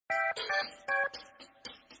Good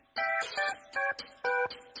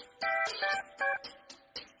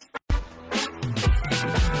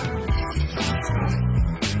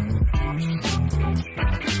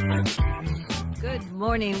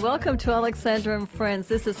morning. Welcome to Alexandra and Friends.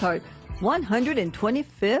 This is our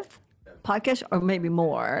 125th podcast, or maybe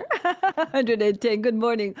more. 110. Good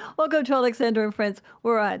morning. Welcome to Alexandra and Friends.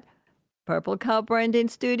 We're at Purple Cow Branding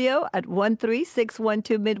Studio at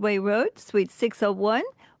 13612 Midway Road, Suite 601,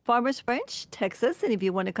 Farmers Branch, Texas. And if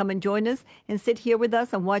you want to come and join us and sit here with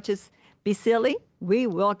us and watch us be silly, we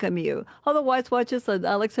welcome you. Otherwise, watch us on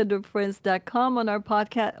alexandrafriends.com on our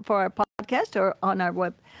podcast for our podcast, or on our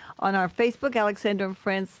Facebook, Alexandra and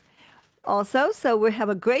Friends. Also, so we have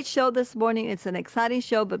a great show this morning. It's an exciting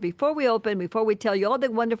show. But before we tell you all the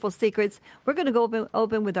wonderful secrets, we're going to go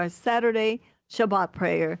open with our Saturday Shabbat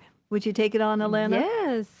prayer. Would you take it on, Elena?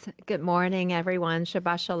 Yes. Good morning, everyone.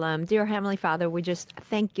 Shabbat Shalom. Dear Heavenly Father, we just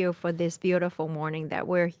thank you for this beautiful morning that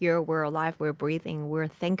we're here, we're alive, we're breathing. We're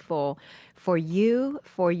thankful for you,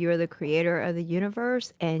 for you're the creator of the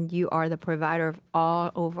universe, and you are the provider of all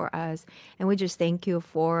over us. And we just thank you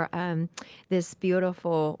for this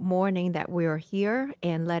beautiful morning that we are here,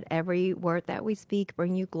 and let every word that we speak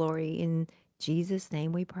bring you glory. In Jesus'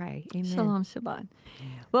 name we pray. Amen. Shalom Shabbat.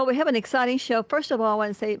 Well, we have an exciting show. First of all, I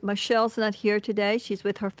want to say Michelle's not here today. She's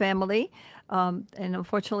with her family. And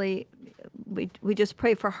unfortunately, we just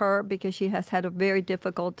pray for her because she has had a very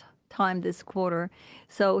difficult time this quarter.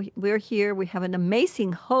 So we're here. We have an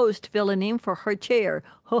amazing host filling in for her chair.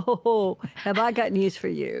 Ho, ho, ho. Have I got news for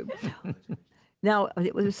you? Now,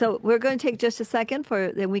 so we're going to take just a second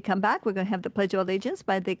then we come back. We're going to have the Pledge of Allegiance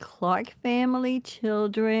by the Clark family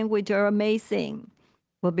children, which are amazing.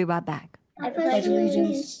 We'll be right back. I pledge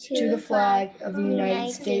allegiance to the flag of the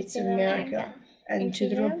United States of America and to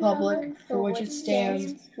the republic for which it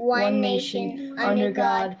stands, one nation, under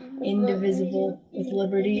God, indivisible, with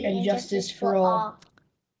liberty and justice for all.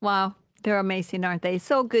 Wow. They're amazing, aren't they?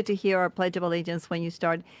 So good to hear our Pledge of Allegiance when you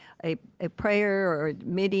start a prayer or a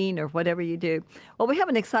meeting or whatever you do. Well, we have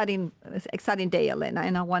an exciting day, Elena,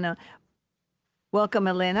 and I want to welcome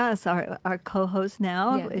Elena as our co-host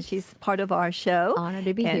now. Yes. She's part of our show. Honored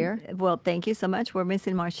to be here. Well, thank you so much. We're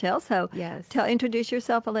missing Marshall. So yes. Introduce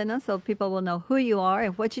yourself, Elena, so people will know who you are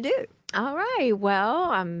and what you do. All right.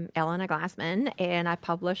 Well, I'm Elena Glassman, and I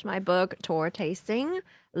published my book, Torah Tasting,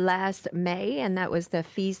 last May, and that was the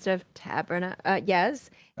Feast of Tabernacles. Yes,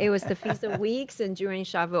 it was the Feast of Weeks and during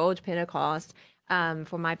Shavuot Pentecost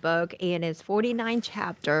for my book, and it's 49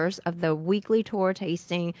 chapters of the weekly Torah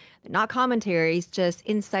tasting, not commentaries, just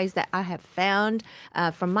insights that I have found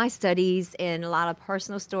from my studies and a lot of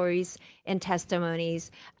personal stories and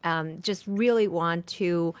testimonies. Just really want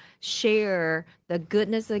to share the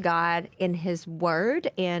goodness of God in His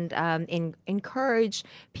Word, and encourage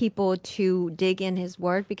people to dig in His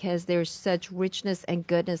Word, because there's such richness and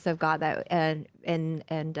goodness of God that and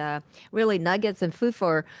really nuggets and food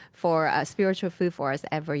for spiritual food for us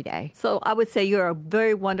every day. So I would say you're a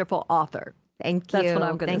very wonderful author. Thank you. That's what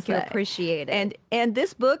I'm going to say. Thank you. Appreciate it. And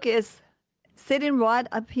this book is sitting right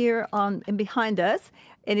up here and behind us,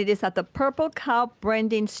 and it is at the Purple Cow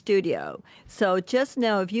Branding Studio. So just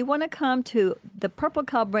know, if you want to come to the Purple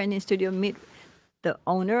Cow Branding Studio, meet the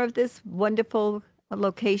owner of this wonderful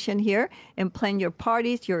location here, and plan your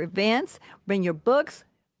parties, your events, bring your books.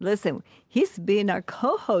 Listen, he's being our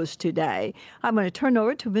co-host today. I'm going to turn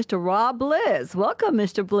over to Mr. Rob Bliss. Welcome,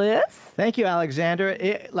 Mr. Bliss. Thank you, Alexandra.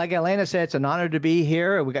 Like Elena said, it's an honor to be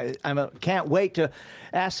here. I can't wait to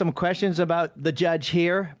ask some questions about the judge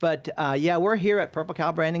here. But we're here at Purple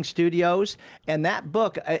Cow Branding Studios. And that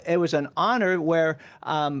book, it was an honor where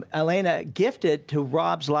Elena gifted to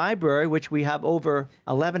Rob's library, which we have over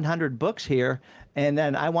 1,100 books here. And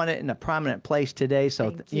then I want it in a prominent place today.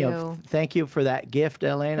 So, thank you for that gift,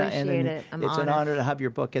 Elena. Appreciate it. It's an honor to have your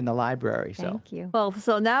book in the library. Thank you. Well,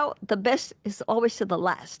 so now the best is always to the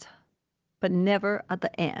last, but never at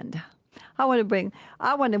the end. All of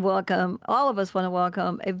us want to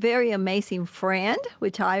welcome a very amazing friend,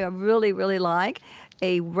 which I really, really like,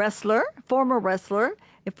 a former wrestler,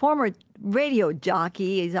 a former radio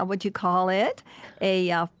jockey, is that what you call it?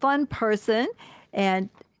 A fun person. And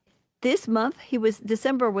this month,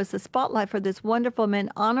 December was the spotlight for this wonderful man,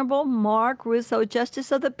 Honorable Mark Russo,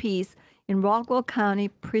 Justice of the Peace in Rockwall County,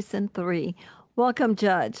 Precinct 3. Welcome,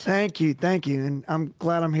 Judge. Thank you. And I'm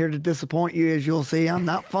glad I'm here to disappoint you. As you'll see, I'm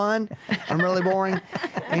not fun. I'm really boring.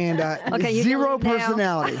 And zero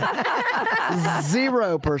personality.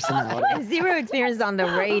 Zero personality. Zero experience on the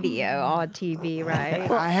radio or TV, right?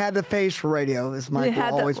 I had the face for radio, as Michael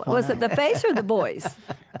always points out. Was it the face or the voice?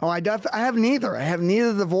 Oh, I have neither. I have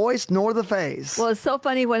neither the voice nor the face. Well, it's so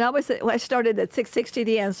funny. When I started at 660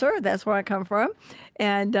 The Answer, that's where I come from.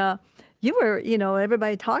 And you were,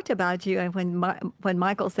 everybody talked about you. And when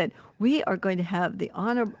Michael said, we are going to have the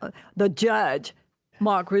honor, the judge,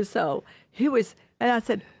 Mark Russo, and I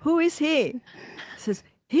said, who is he? He says,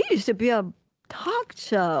 he used to be a talk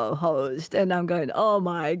show host. And I'm going, oh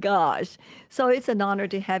my gosh. So it's an honor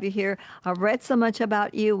to have you here. I've read so much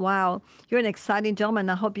about you. Wow. You're an exciting gentleman.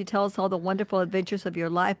 I hope you tell us all the wonderful adventures of your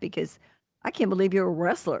life, because I can't believe you're a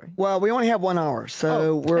wrestler. Well, we only have 1 hour,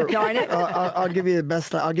 so darn it. I'll give you the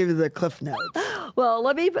best. I'll give you the cliff notes. Well,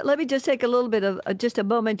 let me just take a little bit of just a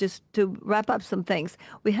moment just to wrap up some things.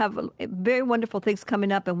 We have very wonderful things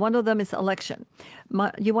coming up, and one of them is election.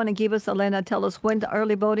 You want to give us, Elena, tell us when the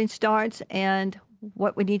early voting starts and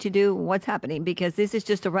what we need to do, what's happening, because this is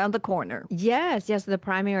just around the corner. Yes. The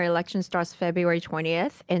primary election starts February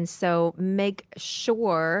 20th. And so make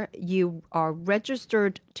sure you are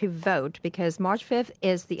registered to vote, because March 5th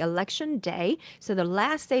is the election day. So the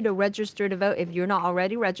last day to register to vote, if you're not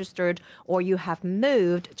already registered or you have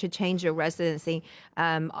moved to change your residency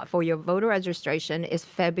for your voter registration, is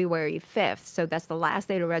February 5th. So that's the last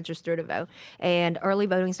day to register to vote. And early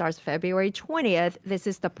voting starts February 20th. This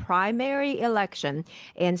is the primary election.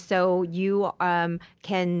 And so you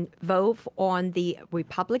can vote on the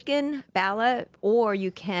Republican ballot, or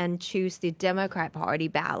you can choose the Democrat Party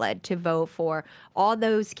ballot to vote for all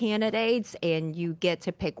those candidates, and you get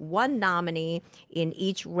to pick one nominee in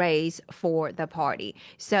each race for the party.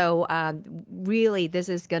 So really, this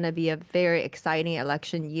is going to be a very exciting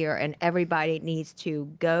election year, and everybody needs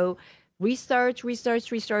to go research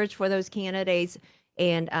for those candidates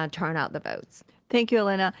and turn out the votes. Thank you,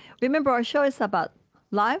 Elena. Remember, our show is about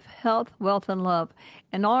life, health, wealth, and love.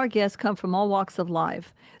 And all our guests come from all walks of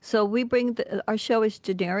life. So we bring our show is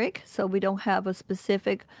generic, so we don't have a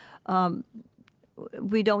specific,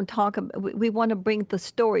 we don't talk, we want to bring the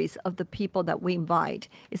stories of the people that we invite.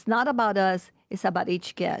 It's not about us, it's about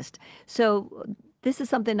each guest. So this is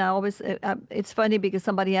something I always, it's funny because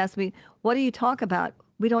somebody asked me, what do you talk about?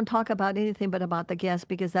 We don't talk about anything but about the guests,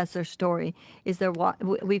 because that's their story, is their walk.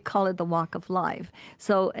 We call it the walk of life.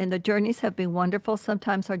 So, and the journeys have been wonderful.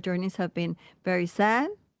 Sometimes our journeys have been very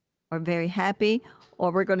sad or very happy,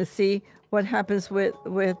 or we're going to see what happens with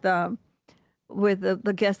the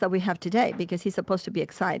guest that we have today, because he's supposed to be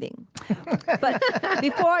exciting. But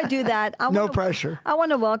before I do that, I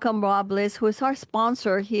want to welcome Rob Bliss, who is our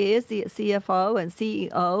sponsor. He is the CFO and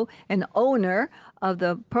CEO and owner of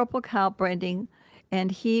the Purple Cow Branding. And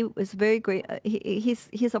he was very great.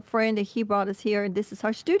 He's a friend, and he brought us here, and this is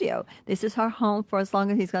our studio. This is our home for as long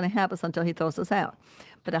as he's going to have us, until he throws us out.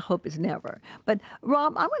 But I hope it's never. But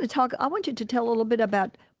Rob, I want you to tell a little bit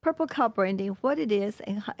about Purple Cow Branding, what it is,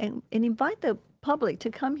 and invite the public to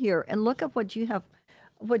come here and look at what you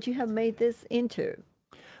have made this into.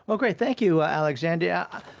 Well, great. Thank you, Alexandra.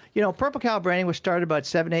 Purple Cow Branding was started about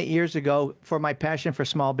 7-8 years ago for my passion for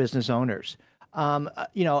small business owners.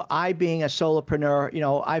 I being a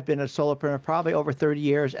solopreneur, I've been a solopreneur probably over 30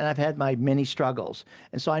 years, and I've had my many struggles.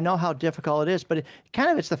 And so I know how difficult it is, but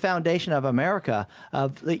it's the foundation of America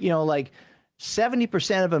of, like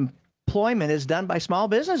 70% of employment is done by small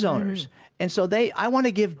business owners. Mm-hmm. And so I want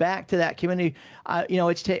to give back to that community.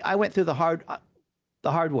 I went through the hard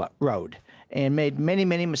road and made many,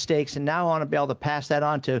 many mistakes. And now I want to be able to pass that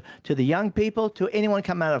on to the young people, to anyone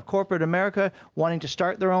coming out of corporate America wanting to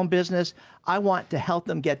start their own business. I want to help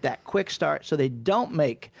them get that quick start so they don't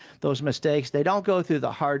make those mistakes. They don't go through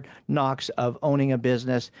the hard knocks of owning a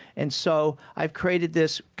business. And so I've created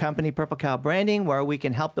this company, Purple Cow Branding, where we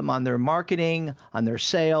can help them on their marketing, on their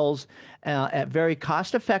sales, at very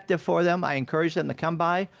cost effective for them. I encourage them to come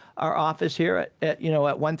by our office here at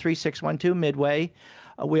 13612 Midway.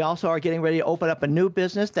 We also are getting ready to open up a new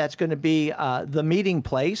business that's going to be the meeting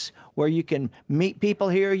place, where you can meet people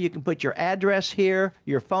here. You can put your address here,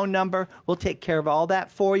 your phone number. We'll take care of all that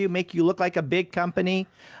for you, make you look like a big company,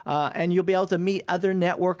 and you'll be able to meet other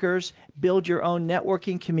networkers, build your own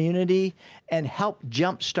networking community, and help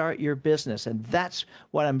jumpstart your business. And that's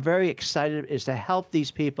what I'm very excited, is to help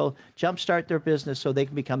these people jumpstart their business so they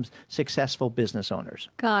can become successful business owners.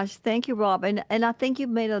 Gosh, thank you, Rob. And I think you've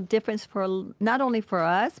made a difference for not only for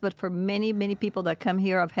us, but for many, many people that come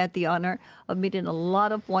here. I've had the honor of meeting a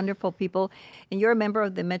lot of wonderful people. And you're a member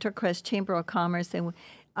of the Metro Crest Chamber of Commerce. And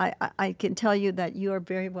I can tell you that you are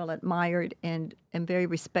very well admired and very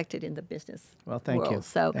respected in the business Well, thank world. you.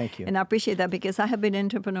 So, thank you. And I appreciate that, because I have been an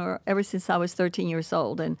entrepreneur ever since I was 13 years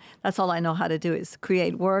old. And that's all I know how to do, is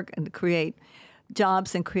create work and create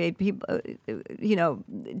jobs and create people,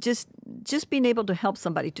 just being able to help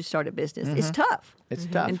somebody to start a business. It's tough. It's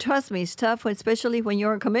tough. And trust me, it's tough, especially when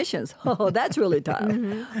you're on commissions. Oh, that's really tough.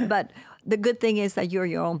 But the good thing is that you're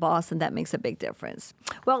your own boss, and that makes a big difference.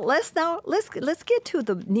 Well, let's get to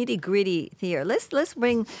the nitty gritty here. Let's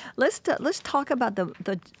talk about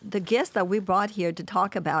the guest that we brought here to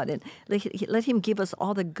talk about it. Let him give us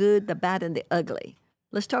all the good, the bad, and the ugly.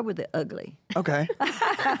 Let's start with the ugly. Okay.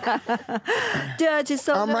 Judge,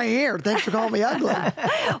 I'm right here. Thanks for calling me ugly.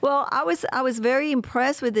 Well, I was very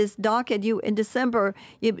impressed with this docket. You in December,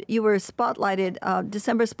 you were spotlighted.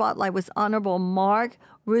 December spotlight was Honorable Mark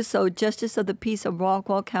Russo, Justice of the Peace of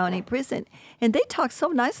Rockwall County Precinct, and they talked so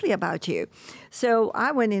nicely about you. So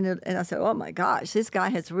I went in and I said, "Oh my gosh, this guy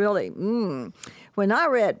has really." When I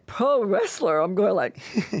read pro wrestler, I'm going like,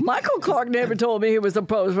 Michael Clark never told me he was a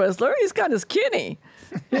pro wrestler. He's kind of skinny,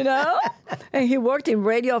 And he worked in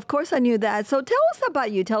radio. Of course, I knew that. So tell us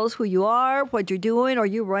about you. Tell us who you are, what you're doing. Are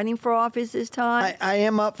you running for office this time? I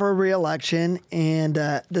am up for re-election, and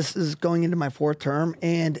this is going into my 4th term.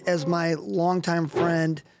 And as my longtime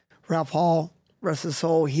friend, Ralph Hall, rest his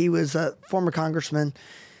soul, he was a former congressman.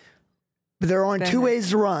 But there are only 2 ways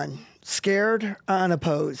to run. Scared or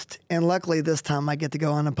unopposed. And luckily this time I get to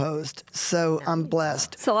go unopposed. So I'm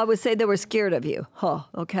blessed. So I would say they were scared of you. Oh,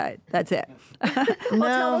 okay. That's it.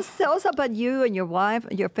 Well, tell us about you and your wife,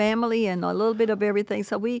 your family, and a little bit of everything.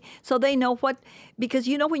 So they know because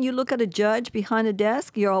when you look at a judge behind a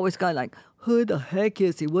desk, you're always going like, who the heck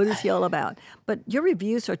is he? What is he all about? But your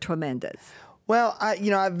reviews are tremendous. Well,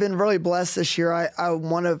 I've been really blessed this year. I'm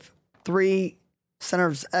one of 3 Center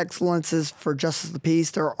of Excellences for Justice of the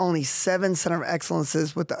Peace. There are only 7 Center of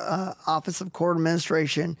Excellences with the Office of Court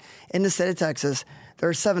Administration in the state of Texas. There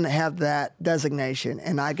are 7 that have that designation,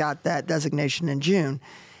 and I got that designation in June.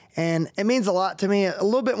 And it means a lot to me, a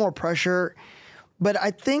little bit more pressure. But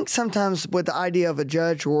I think sometimes with the idea of a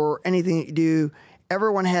judge or anything that you do,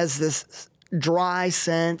 everyone has this dry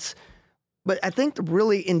sense. But I think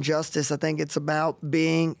really in justice, I think it's about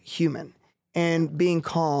being human and being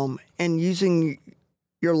calm and using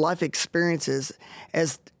your life experiences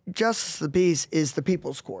as justice of the peace is the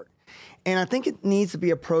people's court. And I think it needs to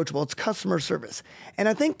be approachable. It's customer service. And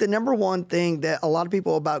I think the number one thing that a lot of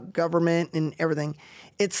people about government and everything,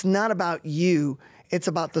 it's not about you, it's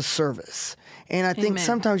about the service. And I think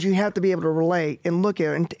sometimes you have to be able to relate and look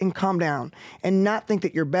at it and calm down and not think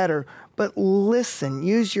that you're better, but listen,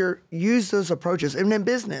 use those approaches. And in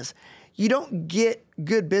business, you don't get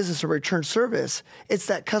good business or return service. It's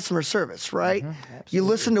that customer service, right? You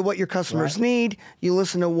listen to what your customers need. You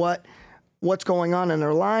listen to what's going on in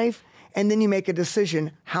their life, and then you make a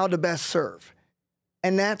decision how to best serve.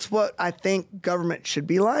 And that's what I think government should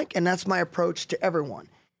be like, and that's my approach to everyone.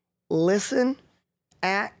 Listen,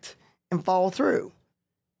 act, and follow through.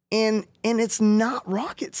 And it's not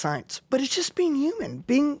rocket science, but it's just being human,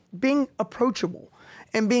 being approachable,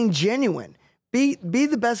 and being genuine. Be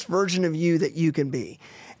the best version of you that you can be.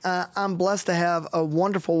 I'm blessed to have a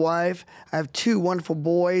wonderful wife. I have 2 wonderful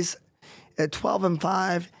boys, 12 and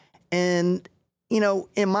 5. And,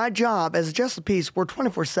 in my job as a justice of peace, we're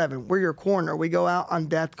 24/7. We're your coroner. We go out on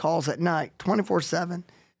death calls at night, 24/7.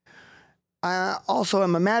 I also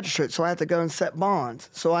am a magistrate, so I have to go and set bonds.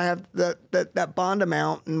 So I have that bond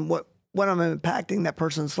amount and what I'm impacting that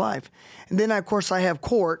person's life. And then, of course, I have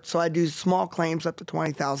court, so I do small claims up to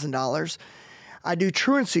 $20,000. I do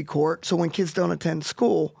truancy court, so when kids don't attend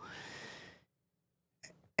school.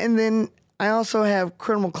 And then I also have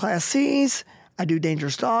criminal class Cs. I do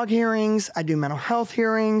dangerous dog hearings. I do mental health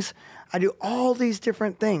hearings. I do all these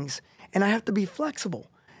different things. And I have to be flexible.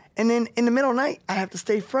 And then in the middle of the night, I have to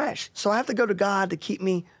stay fresh. So I have to go to God to keep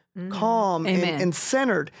me calm and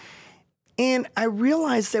centered. And I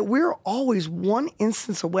realized that we're always one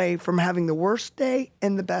instance away from having the worst day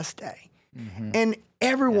and the best day. And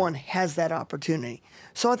everyone has that opportunity.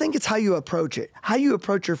 So I think it's how you approach it, how you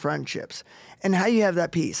approach your friendships, and how you have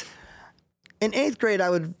that peace. In 8th grade, I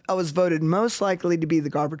was voted most likely to be the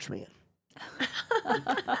garbage man.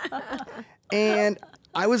 And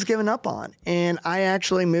I was given up on. And I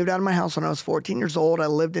actually moved out of my house when I was 14 years old. I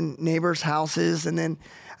lived in neighbors' houses, and then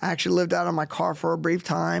I actually lived out of my car for a brief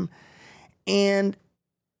time. And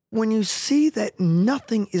when you see that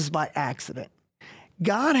nothing is by accident,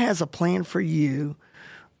 God has a plan for you,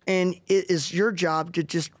 and it is your job to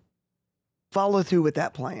just follow through with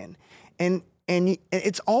that plan. And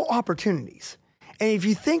it's all opportunities. And if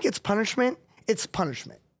you think it's punishment, it's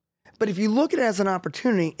punishment. But if you look at it as an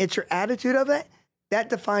opportunity, it's your attitude of it that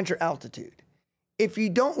defines your altitude. If you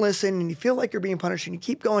don't listen and you feel like you're being punished and you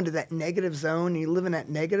keep going to that negative zone and you live in that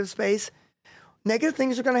negative space, negative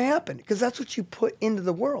things are going to happen because that's what you put into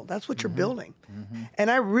the world. That's what you're building. And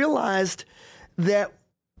I realized that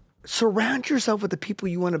surround yourself with the people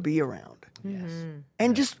you want to be around. Yes.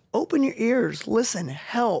 And just open your ears, listen,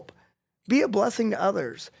 help, be a blessing to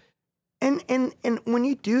others. And when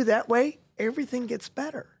you do that way, everything gets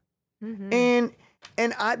better. And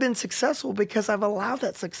I've been successful because I've allowed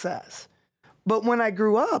that success. But when I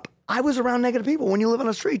grew up, I was around negative people. When you live on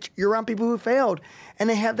the street, you're around people who failed and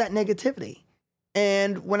they have that negativity.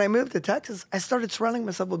 And when I moved to Texas, I started surrounding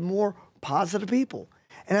myself with more positive people.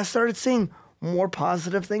 And I started seeing more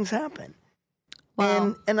positive things happen.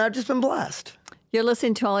 Wow. And I've just been blessed. You're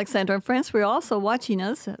listening to Alexandra and Friends. We're also watching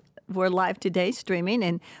us. We're live today streaming,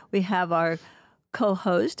 and we have our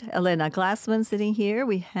co-host, Elena Glassman, sitting here.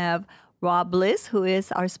 We have Rob Bliss, who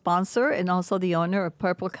is our sponsor and also the owner of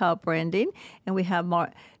Purple Cow Branding. And we have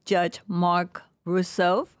Judge Mark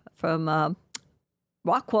Russo from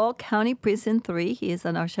Rockwall County, Precinct 3. He is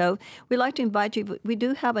on our show. We'd like to invite you. We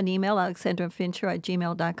do have an email,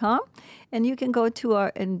 alexandrafincher@gmail.com. And you can go to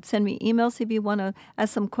and send me emails if you want to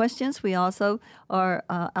ask some questions. We also are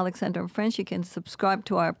Alexandra and Friends. You can subscribe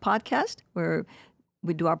to our podcast where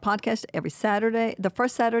we do our podcast every Saturday, the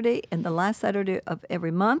first Saturday and the last Saturday of every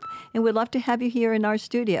month. And we'd love to have you here in our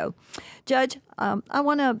studio. Judge, I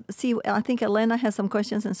want to see, I think Elena has some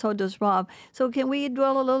questions and so does Rob. So can we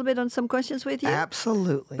dwell a little bit on some questions with you?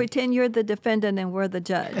 Absolutely. Pretend you're the defendant and we're the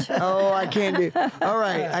judge. Oh, I can do. All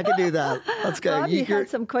right, I can do that. Let's go. Rob, you had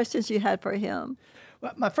some questions you had for him.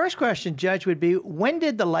 Well, my first question, Judge, would be, when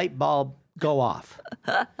did the light bulb go off?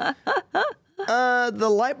 The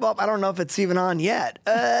light bulb, I don't know if it's even on yet.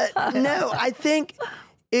 No, I think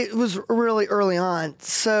it was really early on.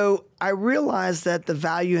 So I realized that the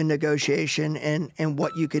value in negotiation and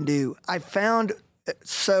what you can do. I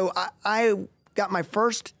got my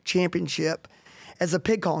first championship as a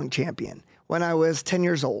pig calling champion when I was 10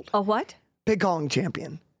 years old. A what? Pig calling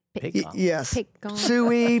champion. Pig calling. Yes. Pig calling.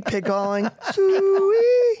 Suey, pig calling.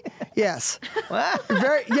 Suey. Yes.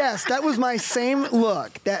 Yes, that was my same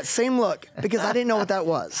look, because I didn't know what that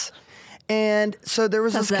was. And so there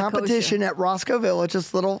was this competition at Roscoe Village,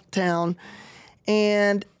 this little town,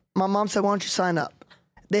 and my mom said, why don't you sign up?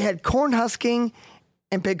 They had corn husking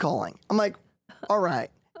and pig calling. I'm like, all right.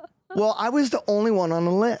 Well, I was the only one on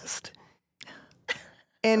the list.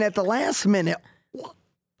 And at the last minute,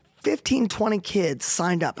 15, 20 kids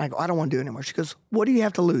signed up. I go, I don't want to do it anymore. She goes, what do you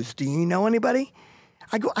have to lose? Do you know anybody?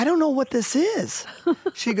 I go, I don't know what this is.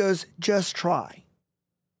 She goes, just try.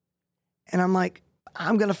 And I'm like,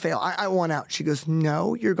 I'm going to fail. I want out. She goes,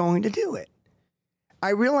 no, you're going to do it. I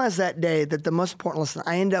realized that day that the most important lesson,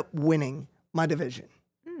 I ended up winning my division.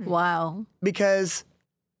 Wow. Because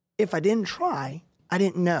if I didn't try, I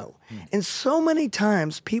didn't know. And so many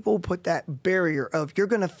times people put that barrier of you're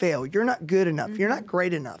going to fail. You're not good enough. You're not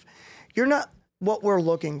great enough. You're not what we're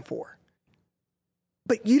looking for.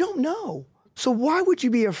 But you don't know. So why would you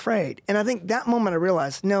be afraid? And I think that moment I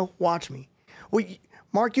realized, no, watch me. Well,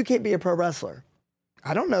 Mark, you can't be a pro wrestler.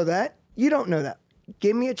 I don't know that. You don't know that.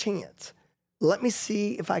 Give me a chance. Let me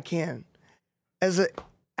see if I can.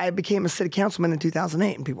 I became a city councilman in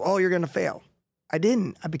 2008 and people, oh, you're going to fail. I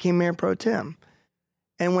didn't. I became mayor pro tem.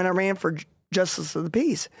 And when I ran for Justice of the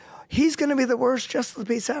Peace, he's going to be the worst Justice of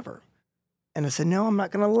the Peace ever. And I said, no, I'm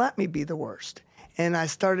not going to let me be the worst. And I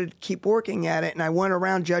started to keep working at it, and I went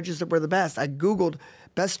around judges that were the best. I Googled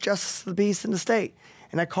best Justice of the Peace in the state,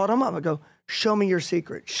 and I called them up. I go, show me your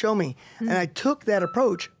secret. Show me. And I took that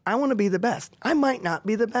approach. I want to be the best. I might not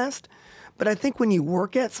be the best, but I think when you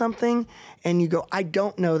work at something and you go, I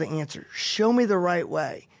don't know the answer. Show me the right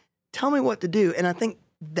way. Tell me what to do. And I think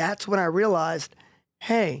that's when I realized,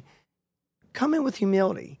 hey, come in with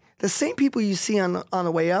humility. The same people you see on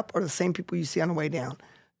the way up are the same people you see on the way down.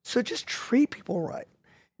 So just treat people right.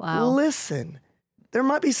 Wow. Listen. There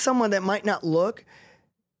might be someone that might not look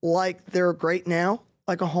like they're great now,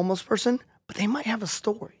 like a homeless person, but they might have a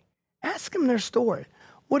story. Ask them their story.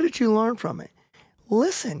 What did you learn from it?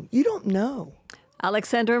 Listen, you don't know.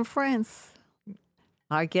 Alexandra and Friends.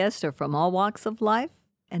 Our guests are from all walks of life,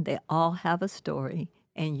 and they all have a story.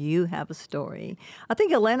 And you have a story. I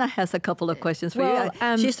think Elena has a couple of questions for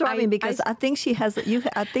you. She's thriving because I think she has.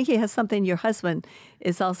 I think he has something. Your husband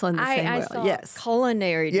is also in the same I world. saw Yes, a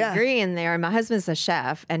culinary degree in there. My husband's a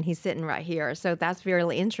chef, and he's sitting right here. So that's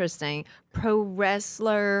really interesting. Pro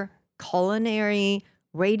wrestler, culinary,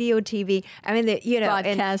 radio, TV. I mean,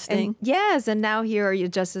 broadcasting. Yes, and now here are you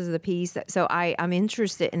Justice of the Peace. So I'm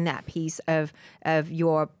interested in that piece of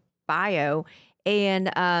your bio,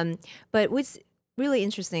 and but what's really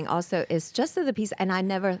interesting also is Justice of the Peace, and I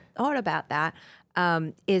never thought about that,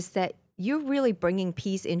 is that you're really bringing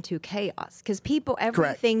peace into chaos, because people,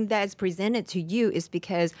 everything that's presented to you is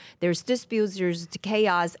because there's disputes, there's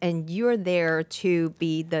chaos, and you're there to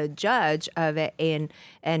be the judge of it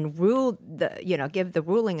and rule give the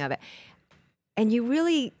ruling of it. And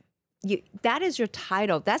that is your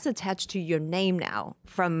title. That's attached to your name now,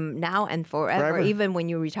 from now and forever, even when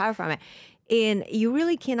you retire from it. And you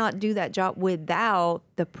really cannot do that job without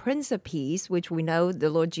the Prince of Peace, which we know the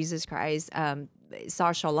Lord Jesus Christ,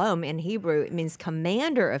 Sar Shalom in Hebrew, it means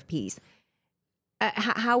commander of peace.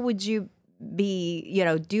 How would you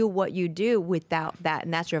do what you do without that?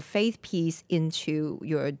 And that's your faith piece into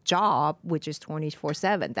your job, which is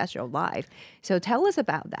 24/7. That's your life. So tell us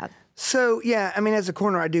about that. So, yeah, I mean, as a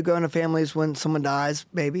coroner, I do go into families when someone dies,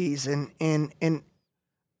 babies, and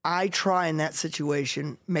I try in that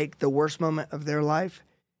situation make the worst moment of their life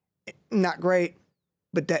not great,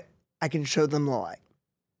 but that I can show them the light.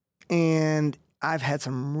 And I've had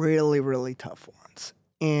some really, really tough ones,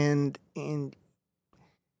 and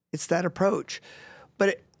it's that approach.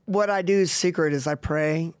 But what I do is secret is I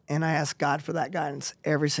pray and I ask God for that guidance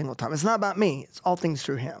every single time. It's not about me. It's all things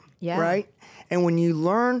through Him, right? And when you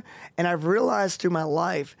learn, and I've realized through my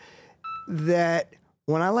life that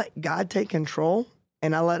when I let God take control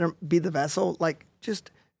and I let Him be the vessel, like,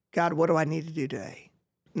 just, God, what do I need to do today?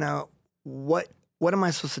 Now, what am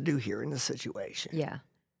I supposed to do here in this situation? Yeah.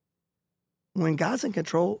 When God's in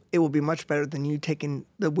control, it will be much better than you taking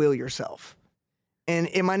the wheel yourself. And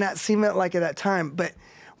it might not seem like at that time, but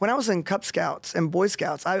when I was in Cub Scouts and Boy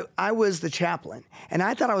Scouts, I was the chaplain. And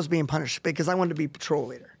I thought I was being punished because I wanted to be patrol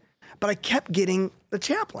leader. But I kept getting the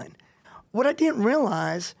chaplain. What I didn't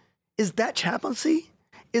realize is that chaplaincy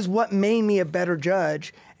is what made me a better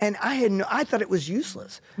judge. And I thought it was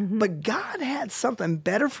useless. Mm-hmm. But God had something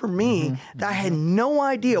better for me that I had no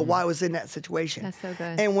idea why I was in that situation. That's so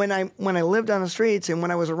good. And when I lived on the streets and when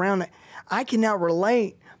I was around it, I can now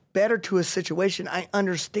relate better to a situation. I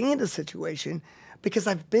understand a situation because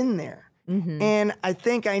I've been there. Mm-hmm. And I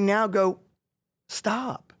think I now go,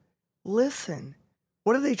 stop, listen.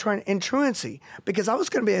 What are they trying to, and truancy? Because I was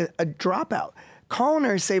going to be a dropout.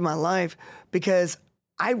 Culinary saved my life because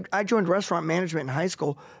I joined restaurant management in high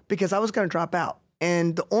school because I was going to drop out.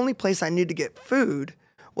 And the only place I needed to get food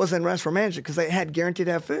was in restaurant management because they had guaranteed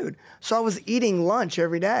to have food. So I was eating lunch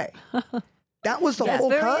every day. That was the whole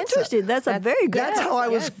very concept. Interesting. That's a very good. That's how I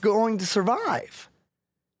was going to survive.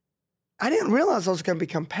 I didn't realize I was going to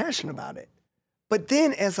become passionate about it. But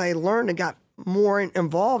then as I learned and got more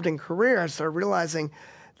involved in career, I started realizing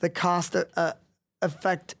the cost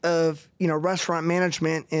effect of restaurant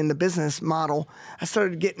management in the business model. I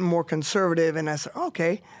started getting more conservative, and I said,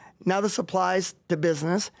 okay, now this applies to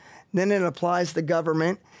business, then it applies to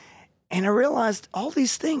government, and I realized all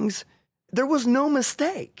these things. There was no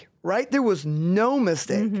mistake, right? There was no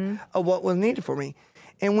mistake of what was needed for me.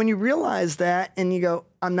 And when you realize that, and you go,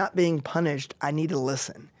 I'm not being punished, I need to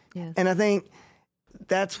listen. Yes. And I think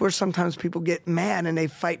that's where sometimes people get mad and they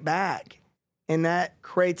fight back. And that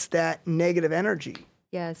creates that negative energy.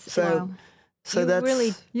 Yes. So that's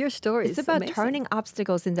really, your story It's is about amazing. turning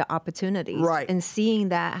obstacles into opportunities. Right. And seeing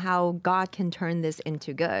that how God can turn this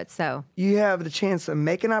into good. So you have the chance to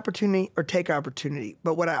make an opportunity or take opportunity.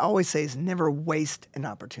 But what I always say is never waste an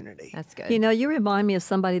opportunity. that's good. You remind me of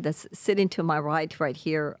somebody that's sitting to my right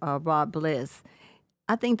here, Rob Bliss.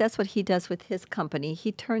 I think that's what he does with his company.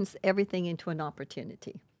 He turns everything into an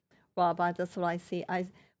opportunity. Rob, that's what I see.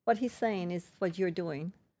 What he's saying is what you're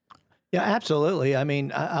doing. Yeah, absolutely. I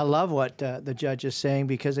mean, I love what the judge is saying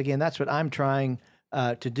because, again, that's what I'm trying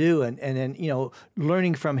to do. And then,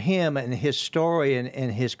 learning from him and his story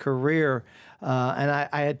and his career. And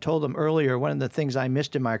I had told him earlier, one of the things I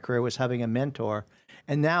missed in my career was having a mentor.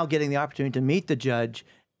 And now getting the opportunity to meet the judge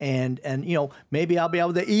and maybe I'll be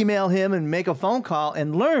able to email him and make a phone call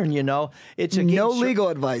and learn, It's no legal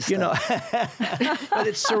advice, but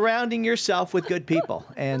it's surrounding yourself with good people.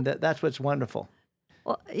 And that's what's wonderful.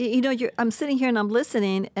 Well, I'm sitting here and I'm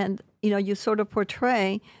listening, and you sort of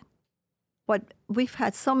portray what we've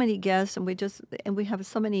had so many guests, and we have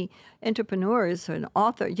so many entrepreneurs and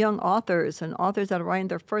young authors, and authors that are writing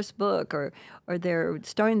their first book, or they're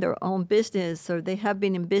starting their own business, or they have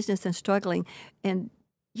been in business and struggling, and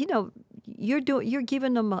you're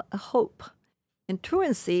giving them a hope. And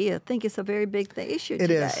truancy, I think, is a very big issue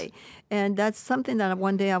today. It is. And that's something that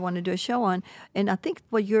one day I want to do a show on. And I think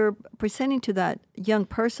what you're presenting to that young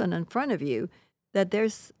person in front of you, that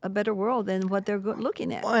there's a better world than what they're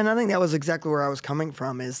looking at. Well, and I think that was exactly where I was coming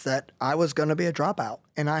from, is that I was going to be a dropout.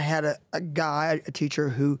 And I had a teacher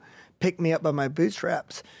who picked me up by my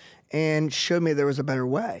bootstraps and showed me there was a better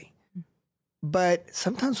way. But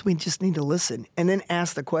sometimes we just need to listen and then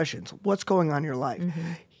ask the questions. What's going on in your life?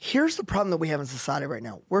 Here's the problem that we have in society right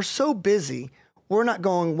now. We're so busy, we're not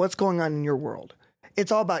going, what's going on in your world?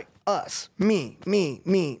 It's all about us, me.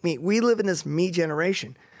 We live in this me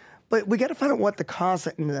generation. But we got to find out what the cause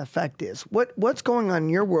and the effect is. What's going on in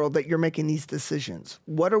your world that you're making these decisions?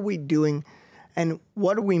 What are we doing and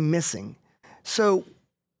what are we missing? So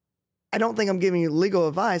I don't think I'm giving you legal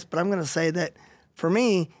advice, but I'm going to say that for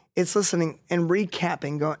me, it's listening and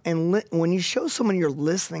recapping. When you show someone you're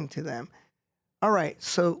listening to them, all right,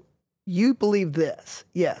 so you believe this,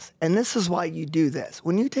 yes, and this is why you do this.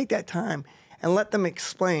 When you take that time and let them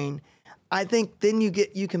explain, I think then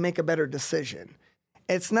you can make a better decision.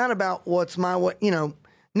 It's not about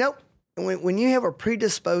nope. When you have a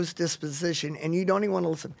predisposed disposition and you don't even want to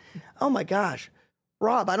listen, oh my gosh,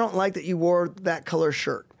 Rob, I don't like that you wore that color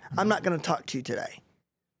shirt. I'm not going to talk to you today.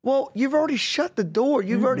 Well, you've already shut the door.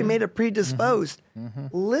 You've already made it predisposed.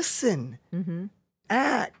 Listen,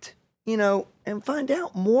 act, and find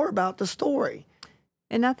out more about the story.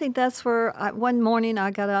 And I think that's where one morning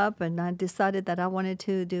I got up and I decided that I wanted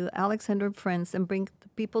to do Alexandra and Friends and bring the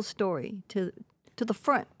people's story to the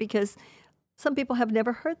front, because some people have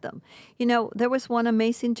never heard them. There was one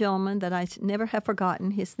amazing gentleman that I never have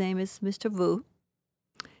forgotten. His name is Mr. Vu.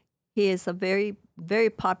 He is a very,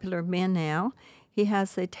 very popular man now. He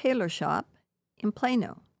has a tailor shop in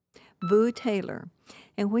Plano, Vu Tailor.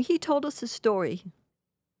 And when he told us his story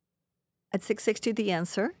at 660 The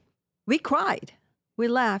Answer, we cried. We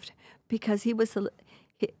laughed because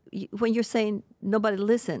when you're saying nobody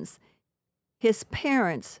listens, his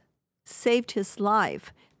parents saved his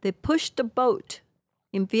life. They pushed the boat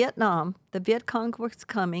in Vietnam. The Viet Cong was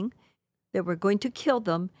coming. They were going to kill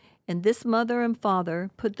them. And this mother and father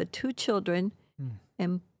put the two children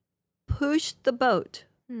and pushed the boat.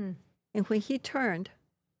 And when he turned,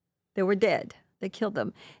 they were dead. They killed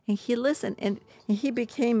them. And he listened, and he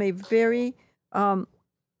became a very,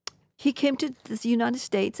 he came to the United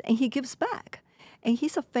States, and he gives back. And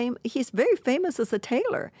he's very famous as a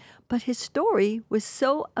tailor. But his story was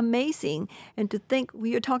so amazing. And to think,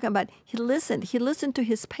 you're talking about, he listened to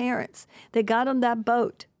his parents. They got on that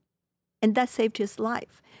boat, and that saved his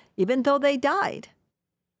life. Even though they died,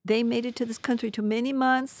 they made it to this country to many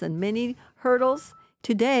months and many hurdles.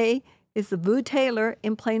 Today is the Vu Tailor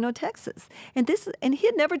in Plano, Texas. And he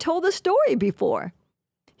had never told the story before.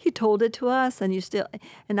 He told it to us, and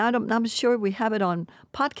I'm sure we have it on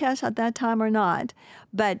podcast at that time or not,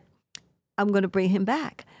 but I'm going to bring him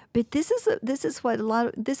back. But this is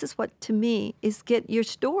what to me is get your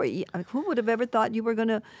story. Who would have ever thought you were going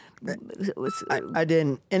to? I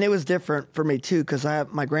didn't, and it was different for me too, because I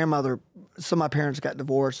have my grandmother. So my parents got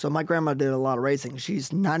divorced. So my grandma did a lot of raising.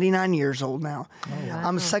 She's 99 years old now. Oh, wow.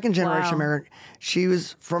 I'm second generation American. She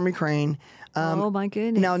was from Ukraine. Oh my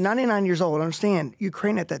goodness! Now 99 years old. Understand,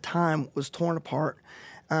 Ukraine at that time was torn apart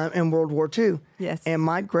in World War II. Yes. And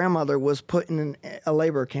my grandmother was put in a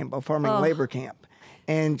labor camp, a farming labor camp.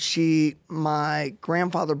 And my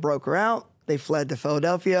grandfather broke her out. They fled to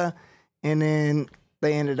Philadelphia, and then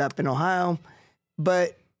they ended up in Ohio.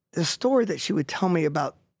 But the story that she would tell me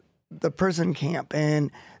about the prison camp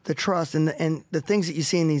and the trust and the things that you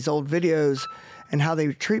see in these old videos and how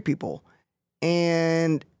they treat people.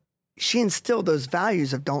 And she instilled those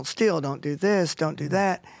values of don't steal, don't do this, don't do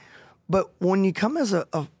that. But when you come as a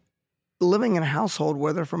living in a household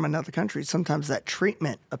where they're from another country, sometimes that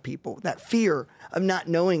treatment of people, that fear of not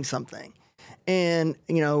knowing something. And,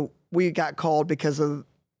 we got called because of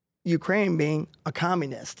Ukraine being a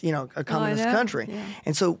communist, a communist country. Yeah.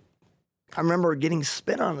 And so I remember getting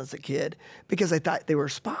spit on as a kid because they thought they were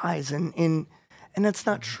spies, and that's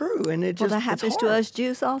not true. And that happens to us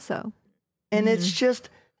Jews also. And it's just,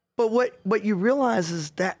 but what you realize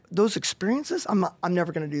is that those experiences, I'm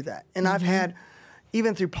never going to do that. And I've had,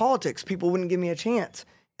 even through politics, people wouldn't give me a chance.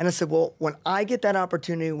 And I said, well, when I get that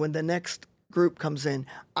opportunity, when the next group comes in,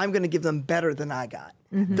 I'm going to give them better than I got.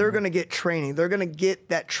 They're going to get training. They're going to get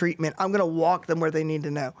that treatment. I'm going to walk them where they need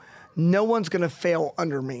to know. No one's going to fail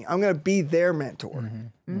under me. I'm going to be their mentor.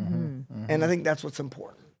 And I think that's what's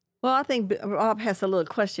important. Well, I think Rob has a little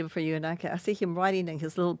question for you, and I see him writing in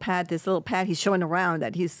his little pad, he's showing around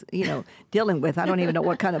that he's, dealing with. I don't even know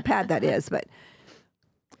what kind of pad that is, but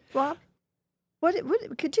Rob, what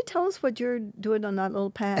could you tell us what you're doing on that little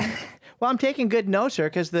pad? Well, I'm taking good notes, sir,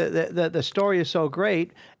 because the story is so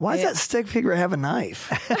great. Why does that stick figure have a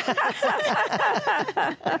knife?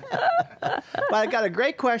 Well, I got a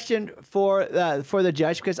great question for the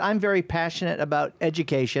judge, because I'm very passionate about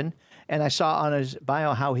education. and I saw on his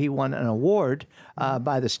bio how he won an award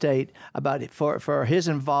by the state for his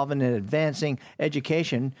involvement in advancing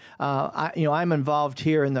education. I'm involved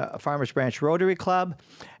here in the Farmers Branch Rotary Club,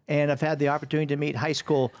 and I've had the opportunity to meet high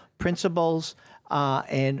school principals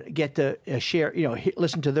and get to share,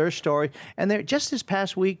 listen to their story. And just this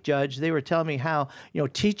past week, Judge, they were telling me how,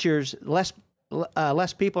 teachers, less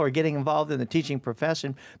people are getting involved in the teaching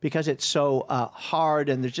profession because it's so hard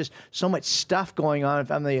and there's just so much stuff going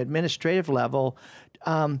on the administrative level.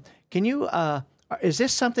 Is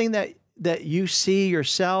this something that you see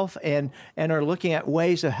yourself and are looking at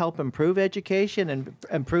ways to help improve education and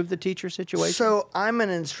improve the teacher situation? So I'm an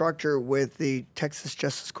instructor with the Texas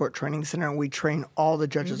Justice Court Training Center, and we train all the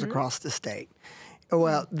judges across the state,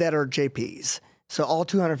 that are JPs, so all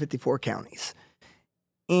 254 counties.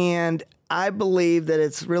 And I believe that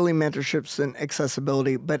it's really mentorships and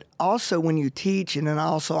accessibility, but also when you teach, and then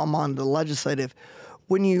also I'm on the legislative,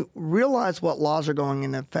 when you realize what laws are going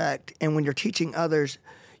into effect and when you're teaching others,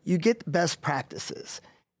 you get the best practices.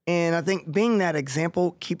 And I think being that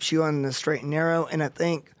example keeps you on the straight and narrow. And I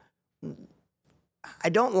think I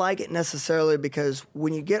don't like it necessarily because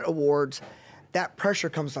when you get awards, that pressure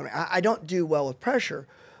comes on me. I don't do well with pressure,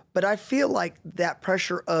 but I feel like that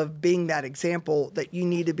pressure of being that example that you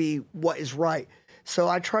need to be what is right. So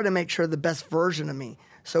I try to make sure the best version of me.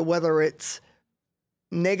 So whether it's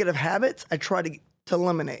negative habits, I try to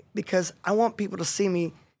eliminate because I want people to see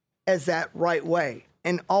me as that right way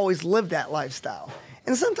and always live that lifestyle.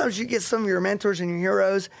 And sometimes you get some of your mentors and your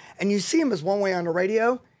heroes and you see them as one way on the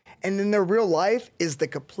radio, and then their real life is the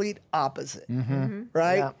complete opposite,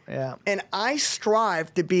 right? Yeah. And I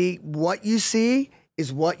strive to be what you see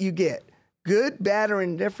is what you get. Good, bad, or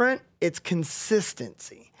indifferent, it's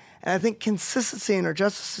consistency. And I think consistency in our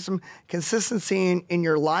justice system, consistency in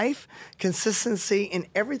your life, consistency in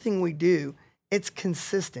everything we do, it's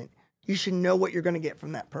consistent. You should know what you're going to get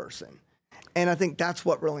from that person. And I think that's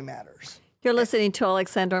what really matters. You're listening to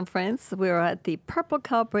Alexandra and Friends. We're at the Purple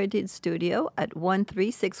Cow Branding Studio at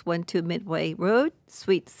 13612 Midway Road,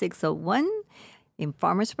 Suite 601 in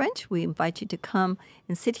Farmers Branch. We invite you to come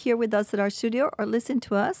and sit here with us at our studio or listen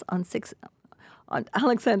to us on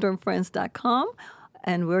alexandraandfriends.com.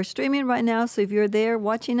 And we're streaming right now, so if you're there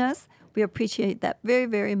watching us, we appreciate that very,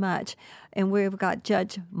 very much. And we've got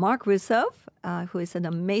Judge Mark Russo, who is an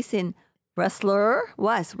amazing was.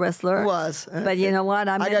 But you know what?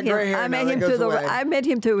 I met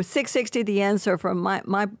him through 660 The Answer from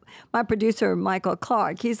my producer, Michael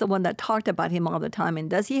Clark. He's the one that talked about him all the time. And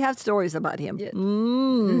does he have stories about him? Yes.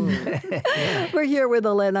 We're here with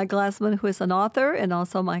Elena Glassman, who is an author and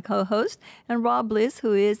also my co-host, and Rob Bliss,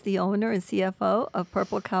 who is the owner and CFO of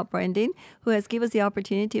Purple Cow Branding, who has given us the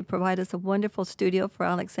opportunity to provide us a wonderful studio for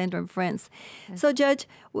Alexandra and Friends. Yes. So, Judge,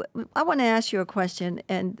 I want to ask you a question,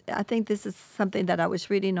 and I think this is something that I was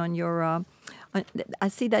reading on your, I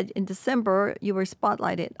see that in December you were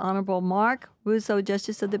spotlighted. Honorable Mark Russo,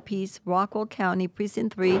 Justice of the Peace, Rockwall County,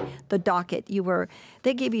 Precinct 3, the docket.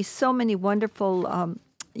 They gave you so many wonderful,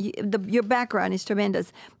 your background is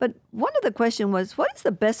tremendous. But one of the questions was, what is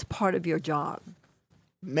the best part of your job?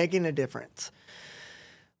 Making a difference.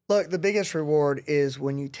 Look, the biggest reward is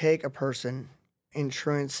when you take a person in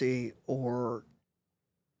truancy or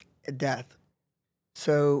death.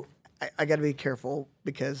 So I got to be careful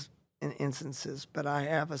because in instances, but I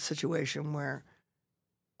have a situation where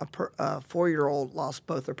a 4-year-old lost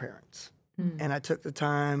both their parents. And I took the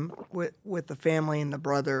time with the family and the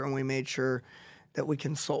brother, and we made sure that we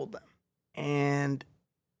consoled them. And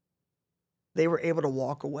they were able to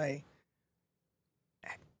walk away,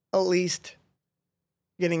 at least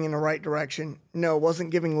getting in the right direction. No, it wasn't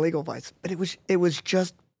giving legal advice, but it was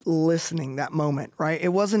just listening that moment, right? It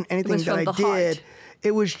wasn't anything that I did. Heart.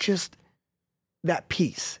 It was just that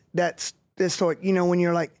peace. That's this sort, when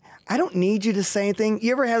you're like, I don't need you to say anything.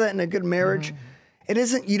 You ever have that in a good marriage? It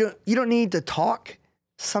isn't, you don't need to talk.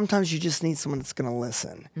 Sometimes you just need someone that's going to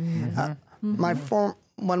listen.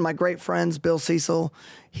 One of my great friends, Bill Cecil,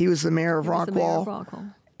 he was the mayor of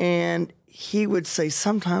Rockwall. And he would say,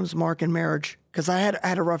 sometimes, Mark, in marriage, because I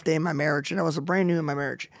had a rough day in my marriage and I was brand new in my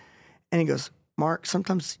marriage. And he goes, Mark,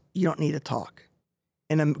 sometimes you don't need to talk.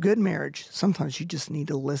 In a good marriage, sometimes you just need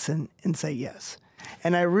to listen and say yes.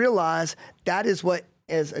 And I realize that is what,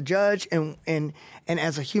 as a judge and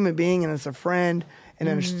as a human being and as a friend,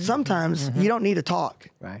 and sometimes you don't need to talk.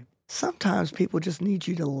 Right. Sometimes people just need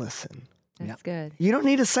you to listen. That's good. You don't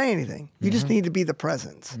need to say anything. You just need to be the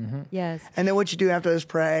presence. Yes. And then what you do after is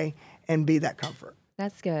pray and be that comfort.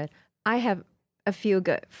 That's good. I have a few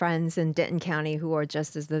good friends in Denton County who are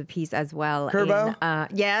justice of the peace as well. Curbo? And,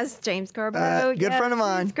 yes, James Curbo. Good friend of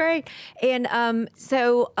mine. He's great. And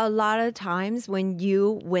so a lot of times when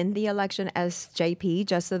you win the election as JP,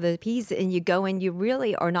 justice of the peace, and you go in, you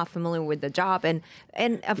really are not familiar with the job. And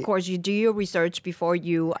of course, you do your research before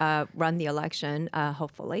you run the election,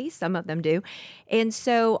 hopefully. Some of them do. And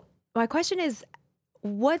so my question is,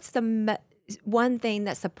 what's the one thing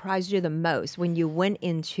that surprised you the most when you went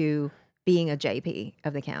into being a JP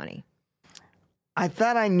of the county? I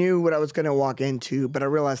thought I knew what I was going to walk into, but I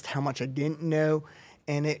realized how much I didn't know,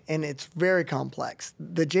 and it's very complex.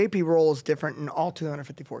 The JP role is different in all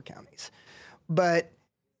 254 counties, but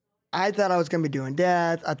I thought I was going to be doing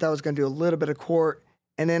death. I thought I was going to do a little bit of court,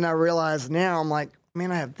 and then I realized now I'm like,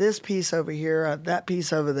 man, I have this piece over here, I have that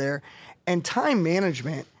piece over there, and time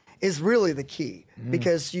management is really the key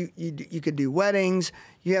because you could do weddings,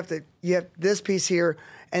 you have this piece here.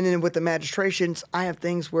 And then with the magistrations, I have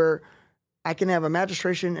things where I can have a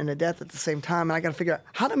magistration and a death at the same time, and I got to figure out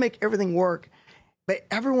how to make everything work. But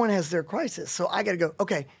everyone has their crisis, so I got to go,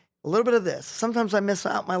 okay, a little bit of this. Sometimes I miss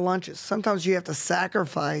out my lunches. Sometimes you have to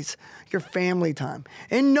sacrifice your family time.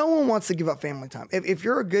 And no one wants to give up family time. If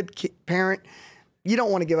you're a good parent, you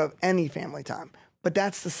don't want to give up any family time. But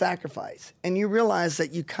that's the sacrifice. And you realize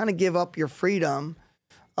that you kind of give up your freedom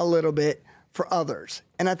a little bit for others.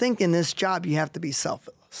 And I think in this job, you have to be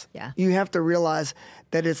selfless. Yeah. You have to realize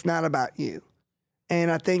that it's not about you.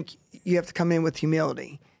 And I think you have to come in with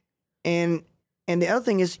humility. And the other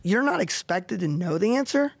thing is you're not expected to know the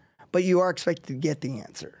answer, but you are expected to get the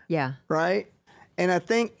answer. Yeah. Right? And I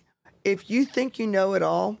think if you think you know it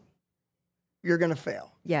all, you're going to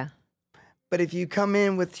fail. Yeah. But if you come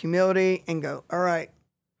in with humility and go, all right,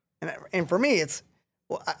 and for me,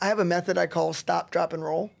 I have a method I call stop, drop, and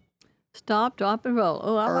roll. Stop, drop, and roll.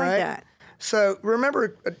 Oh, I All like right? that. So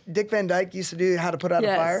remember Dick Van Dyke used to do how to put out a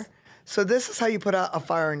Yes. fire? So this is how you put out a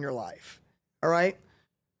fire in your life, all right?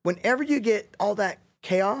 Whenever you get all that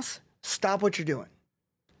chaos, stop what you're doing.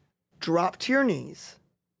 Drop to your knees,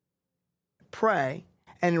 pray,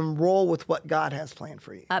 and roll with what God has planned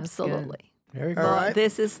for you. Absolutely. Very good. All Well, right?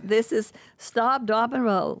 this is stop, drop, and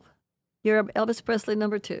roll. You're Elvis Presley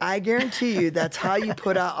number 2. I guarantee you that's how you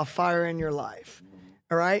put out a fire in your life,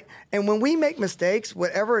 all right? And when we make mistakes,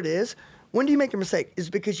 whatever it is, when do you make a mistake? It's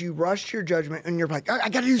because you rushed your judgment and you're like, I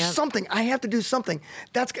got to do something. I have to do something.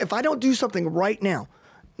 If I don't do something right now,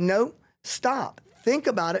 no, stop. Think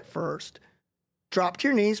about it first. Drop to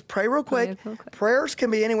your knees. Pray real quick. Pray real quick. Prayers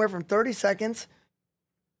can be anywhere from 30 seconds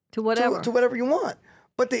to whatever. to whatever you want.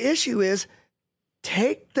 But the issue is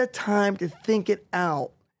take the time to think it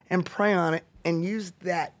out and pray on it and use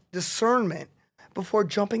that discernment before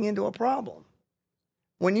jumping into a problem.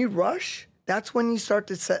 When you rush, that's when you start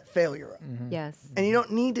to set failure up. Yes. And you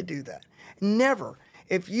don't need to do that. Never.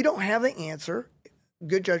 If you don't have the answer,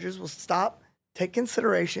 good judges will stop, take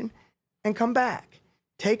consideration, and come back.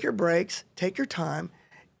 Take your breaks, take your time.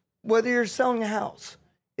 Whether you're selling a house,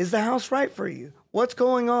 is the house right for you? What's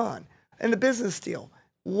going on? In the business deal,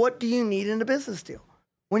 what do you need in a business deal?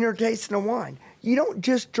 When you're tasting a wine, you don't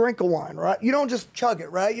just drink a wine, right? You don't just chug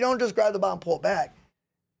it, right? You don't just grab the bottle and pull it back.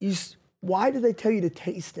 Why do they tell you to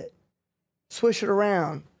taste it? Swish it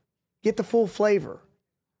around, get the full flavor,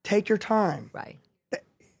 take your time. Right.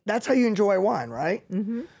 That's how you enjoy wine, right?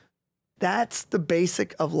 Mm-hmm. That's the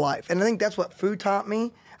basic of life. And I think that's what food taught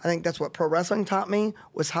me. I think that's what pro wrestling taught me,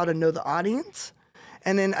 was how to know the audience.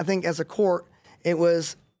 And then I think as a court, it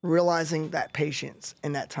was realizing that patience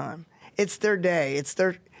in that time. It's their day.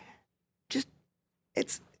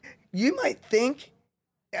 You might think,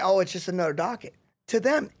 oh, it's just another docket. To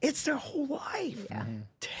them, it's their whole life. Yeah.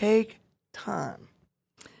 Take time.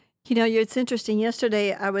 You know, it's interesting.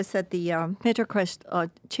 Yesterday, I was at the Metacrest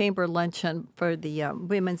Chamber luncheon for the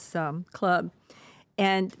women's club,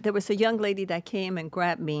 and there was a young lady that came and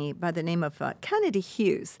grabbed me by the name of Kennedy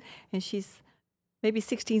Hughes, and she's maybe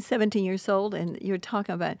 16, 17 years old, and you're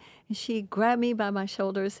talking about, and she grabbed me by my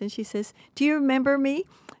shoulders, and she says, "Do you remember me?"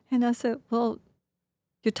 And I said, "Well,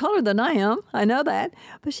 you're taller than I am. I know that."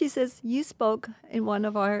 But she says, "You spoke in one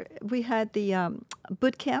of we had the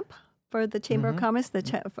boot camp for the Chamber of Commerce, the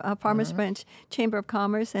Farmers Branch Chamber of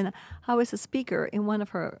Commerce, and I was a speaker in one of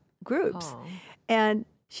her groups." Oh. And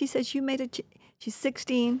she says, she's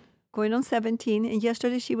 16, going on 17, and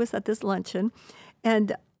yesterday she was at this luncheon,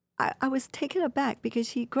 and I was taken aback because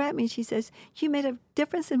she grabbed me and she says, "You made a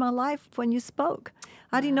difference in my life when you spoke.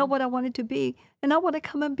 I didn't know what I wanted to be, and I want to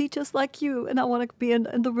come and be just like you, and I want to be in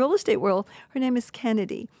the real estate world." Her name is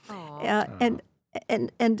Kennedy. And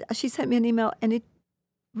she sent me an email, and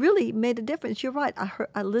really made a difference. You're right.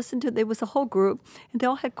 I listened to, there was a whole group and they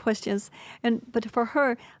all had questions. But for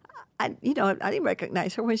her, I didn't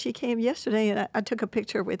recognize her when she came yesterday, and I took a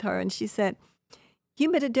picture with her, and she said, you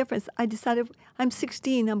made a difference. I decided I'm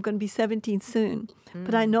 16, I'm going to be 17 soon,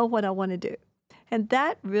 but I know what I want to do. And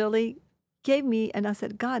that really gave me, and I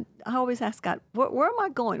said, God, I always ask God, where am I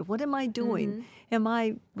going? What am I doing? Am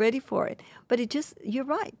I ready for it? But you're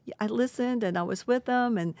right. I listened and I was with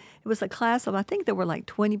them, and it was a class of, I think there were like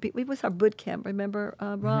 20 people. It was our boot camp, remember,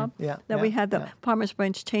 Rob? Yeah. That we had the Farmers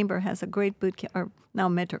Branch Chamber has a great boot camp, or now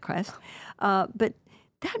mentor class. But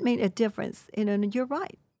that made a difference. And you're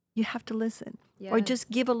right. You have to listen or just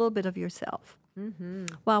give a little bit of yourself.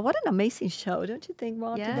 Wow, what an amazing show, don't you think,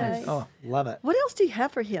 Rob, today? Oh, love it. What else do you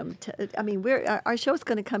have for him? Our show's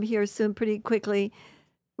going to come here soon pretty quickly.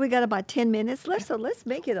 We got about 10 minutes left, so let's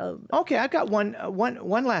make it a... Okay, I got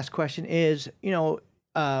one last question is, you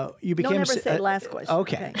became... Don't ever say last question.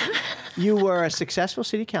 Okay. You were a successful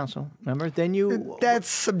city council member. Then you... That's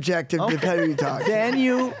subjective, depending on who you talk to. Then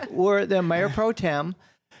you were the mayor pro tem.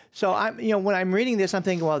 So when I'm reading this, I'm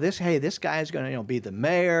thinking, well, this guy is going to, be the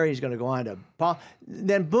mayor. He's going to go on to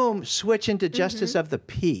then boom, switch into justice of the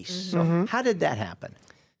peace. So how did that happen?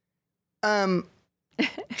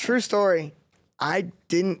 True story. I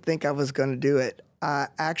didn't think I was going to do it.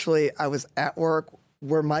 Actually, I was at work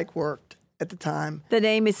where Mike worked at the time. The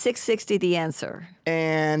name is 660 The Answer.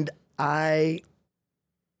 And I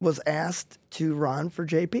was asked to run for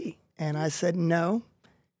JP. And I said, no,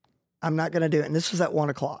 I'm not going to do it. And this was at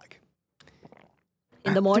 1:00.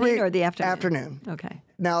 In the morning or the afternoon? Afternoon. Okay.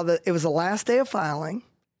 Now, it was the last day of filing.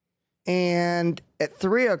 And at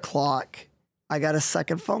 3:00, I got a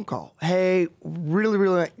second phone call. Hey, really,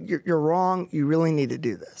 really, you're wrong. You really need to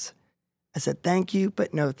do this. I said, thank you,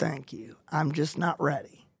 but no thank you. I'm just not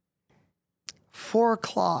ready.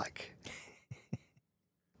 4:00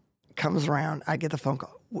 comes around. I get the phone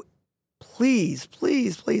call. Please,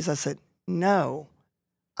 please, please. I said, no,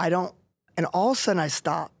 I don't. And all of a sudden I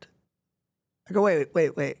stopped. I go,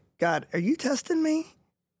 wait. God, are you testing me?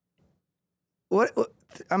 What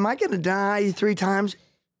am I going to die 3 times?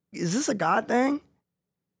 Is this a God thing?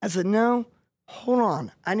 I said, no, hold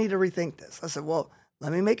on. I need to rethink this. I said, well,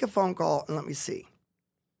 let me make a phone call and let me see.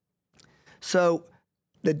 So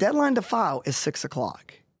the deadline to file is 6:00.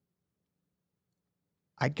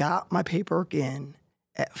 I got my paperwork in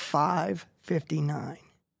at 5:59.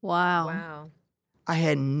 Wow. I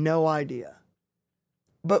had no idea.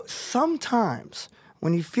 But sometimes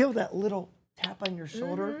when you feel that little tap on your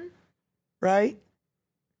shoulder, right?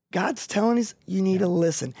 God's telling us you need to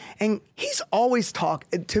listen. And he's always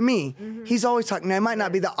talking to me. He's always talking. Now, it might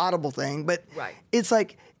not be the audible thing, but it's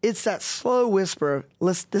like, it's that slow whisper of,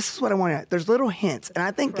 listen, this is what I want to. There's little hints. And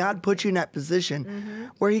I think God put you in that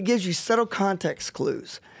position where he gives you subtle context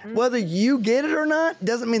clues. Whether you get it or not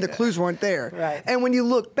doesn't mean the clues weren't there. Right. And when you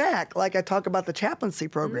look back, like I talk about the chaplaincy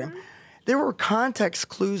program, there were context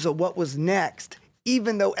clues of what was next,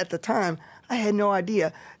 even though at the time I had no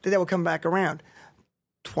idea that would come back around.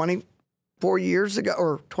 24 years ago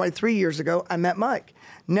or 23 years ago, I met Mike.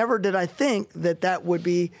 Never did I think that would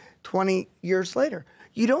be 20 years later.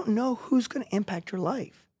 You don't know who's going to impact your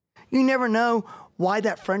life. You never know why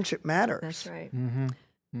that friendship matters. That's right.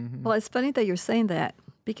 Well, it's funny that you're saying that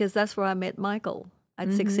because that's where I met Michael at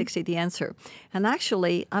 660 The Answer. And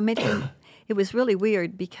actually, I met him. It was really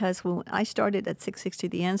weird because when I started at 660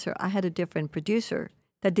 The Answer, I had a different producer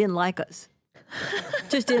that didn't like us.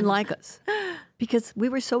 Just didn't like us. Because we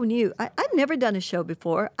were so new. I'd never done a show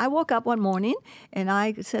before. I woke up one morning and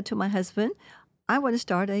I said to my husband, I want to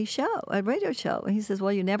start a radio show. And he says,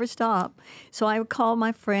 well, you never stop. So I called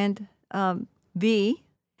my friend V,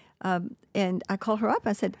 and I called her up.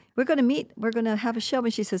 I said, we're going to meet. We're going to have a show.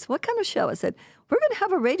 And she says, what kind of show? I said, we're going to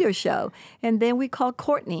have a radio show. And then we called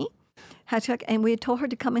Courtney, and we told her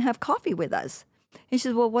to come and have coffee with us. And she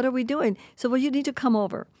said, well, what are we doing? So, well, you need to come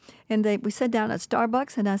over. And we sat down at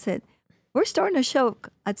Starbucks, and I said, we're starting a show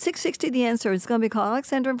at 660 The Answer. It's going to be called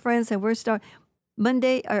Alexandra and Friends, and we're starting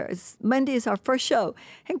Monday is our first show.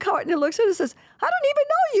 And Courtney looks at us and says, I don't even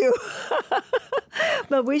know you.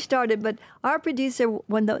 But we started. But our producer,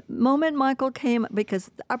 when the moment Michael came,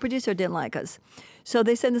 because our producer didn't like us. So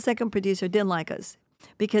they said the second producer didn't like us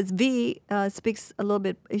because V speaks a little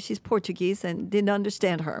bit, she's Portuguese and didn't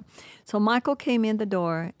understand her. So Michael came in the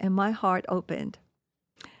door and my heart opened.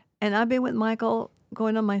 And I've been with Michael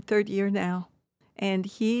going on my 3rd year now. And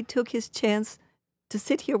he took his chance to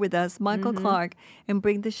sit here with us, Michael Clark, and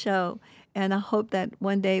bring the show. And I hope that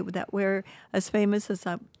one day that we're as famous as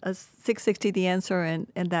 660 The Answer and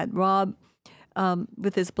that Rob,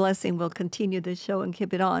 with his blessing, will continue the show and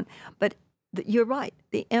keep it on. But you're right.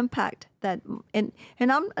 The impact that and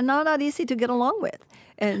I'm not easy to get along with,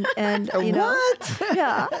 and you know, What?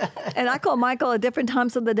 yeah. And I call Michael at different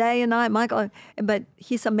times of the day and night, Michael, but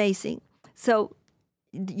he's amazing. So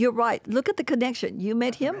you're right. Look at the connection. You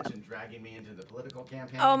met him. Dragging me into the political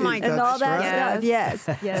campaign. Oh my And all that stuff, yes.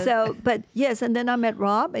 Yes. So, but yes, and then I met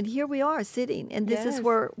Rob, and here we are sitting, and this is Yes.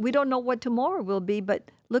 where we don't know what tomorrow will be,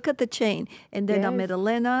 but look at the chain. And then I Yes. met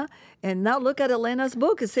Elena, and now look at Elena's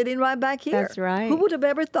book is sitting right back here. That's right. Who would have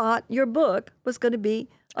ever thought your book was going to be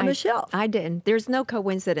on the shelf? I didn't. There's no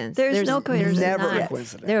coincidence. There's no coincidence. Never a Yes.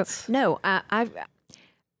 coincidence.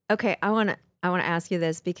 Okay, I want to ask you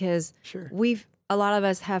this because Sure. a lot of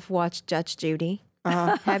us have watched Judge Judy.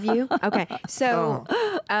 Have you? Okay, so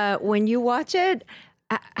when you watch it,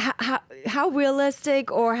 how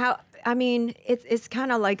realistic or how? I mean, it's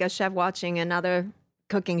kind of like a chef watching another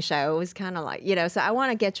cooking show. It's kind of like, you know. So I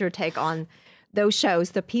want to get your take on those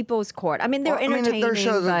shows, the People's Court. I mean, they're entertaining. They're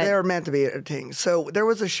shows but they're meant to be entertaining. So there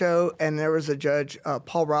was a show, and there was a judge,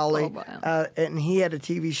 Paul Rowley, and he had a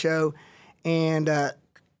TV show, and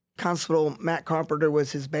Constable Matt Carpenter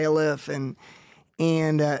was his bailiff, and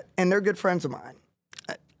they're good friends of mine.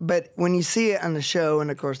 But when you see it on the show, and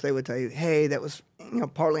of course they would tell you, hey, that was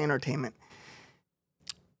partly entertainment.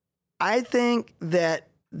 I think that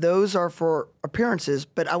those are for appearances,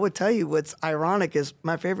 but I would tell you what's ironic is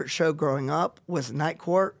my favorite show growing up was Night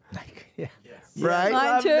Court. Yeah. Right?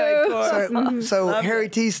 Mine too. So Harry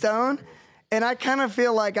T. Stone. And I kind of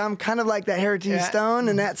feel like I'm kind of like that Harry T. Stone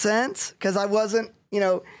in that sense, because I wasn't,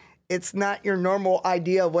 it's not your normal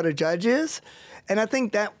idea of what a judge is. And I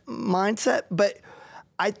think that mindset, but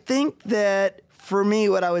I think that for me,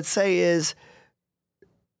 what I would say is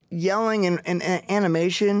yelling and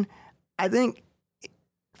animation, I think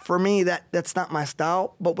for me, that's not my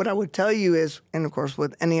style. But what I would tell you is, and of course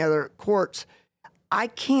with any other courts, I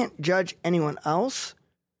can't judge anyone else.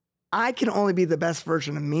 I can only be the best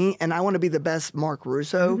version of me, and I want to be the best Mark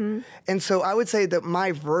Russo. Mm-hmm. And so I would say that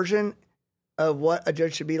my version of what a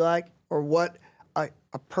judge should be like or what a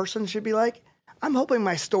person should be like, I'm hoping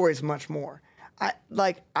my story is much more.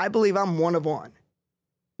 I believe I'm one of one.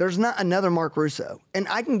 There's not another Mark Russo. And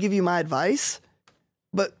I can give you my advice,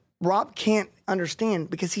 but Rob can't understand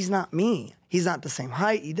because he's not me. He's not the same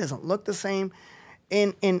height. He doesn't look the same.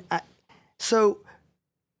 So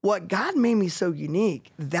what God made me so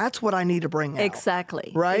unique, that's what I need to bring out.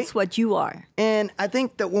 Exactly. Right? It's what you are. And I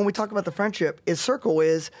think that when we talk about the friendship, circle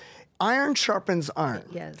is iron sharpens iron.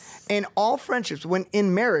 Yes. And all friendships, when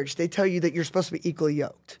in marriage, they tell you that you're supposed to be equally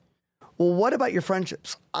yoked. Well, what about your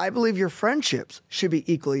friendships? I believe your friendships should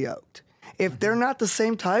be equally yoked. If they're not the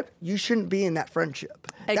same type, you shouldn't be in that friendship.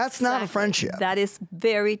 That's not a Exactly. friendship. That is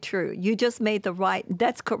very true. You just made the right.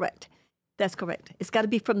 That's correct. That's correct. It's got to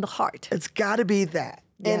be from the heart. It's got to be that.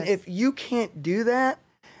 And Yes. if you can't do that,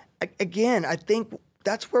 again, I think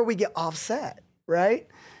that's where we get offset, right?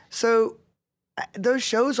 So those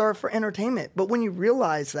shows are for entertainment. But when you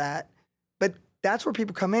realize that, but that's where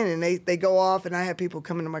people come in and they go off, and I have people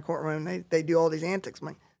come into my courtroom and they do all these antics. I'm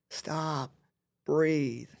like, stop,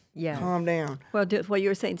 breathe, calm down. Well, what you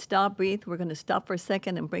were saying, stop, breathe. We're going to stop for a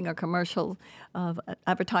second and bring our commercial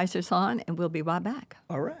advertisers on, and we'll be right back.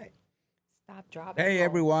 All right. Stop, drop, and Hey roll.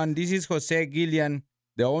 everyone, this is Jose Gillian,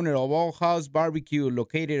 the owner of All House Barbecue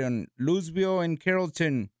located in Louisville and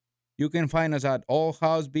Carrollton. You can find us at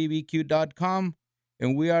allhousebbq.com,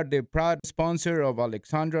 and we are the proud sponsor of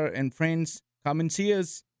Alexandra and Friends. Come and see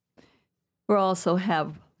us. We also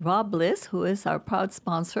have Rob Bliss, who is our proud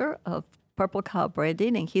sponsor of Purple Cow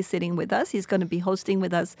Branding, and he's sitting with us. He's going to be hosting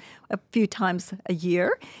with us a few times a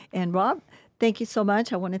year. And Rob, thank you so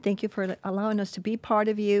much. I want to thank you for allowing us to be part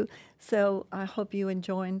of you. So I hope you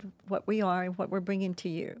enjoyed what we are and what we're bringing to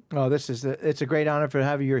you. Oh, it's a great honor for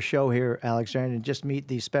having your show here, Alexandra, and just meet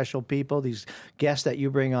these special people, these guests that you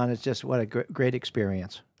bring on. It's just what a great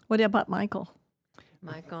experience. What about Michael?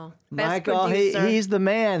 Michael. Best Michael, producer. he's the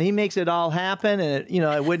man. He makes it all happen, and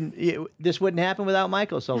this wouldn't happen without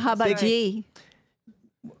Michael. So How about G?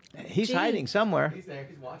 he's G. hiding somewhere. He's there.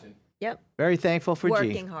 He's watching. Yep. Very thankful for G.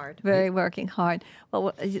 Working hard. Very working hard.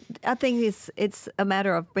 Well, I think it's a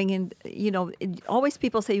matter of bringing, always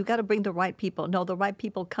people say you got to bring the right people. No, the right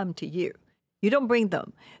people come to you. You don't bring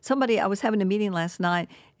them. I was having a meeting last night,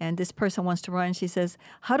 and this person wants to run. She says,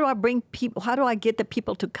 how do I bring people? How do I get the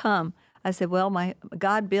people to come? I said, well,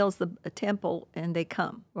 God builds a temple and they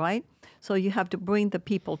come, right? So you have to bring the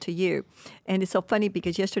people to you. And it's so funny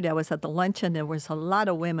because yesterday I was at the luncheon. There was a lot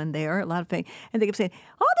of women there, a lot of things. And they kept saying,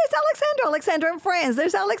 oh, there's Alexandra and Friends.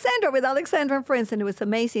 There's Alexandra with Alexandra and Friends. And it was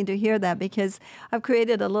amazing to hear that because I've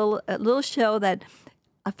created a little show that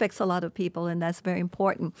affects a lot of people, and that's very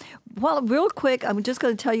important. Well, real quick, I'm just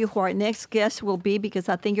going to tell you who our next guest will be because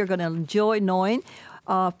I think you're going to enjoy knowing.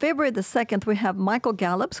 February the 2nd, we have Michael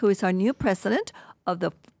Gallups, who is our new president of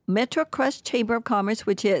the Metro Crest Chamber of Commerce,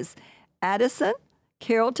 which is Addison,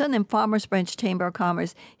 Carrollton, and Farmers Branch Chamber of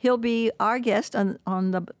Commerce. He'll be our guest on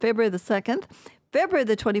the February the 2nd. February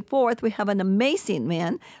the 24th, we have an amazing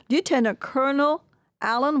man, Lieutenant Colonel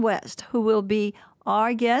Alan West, who will be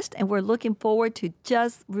our guest, and we're looking forward to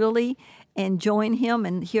just really enjoying him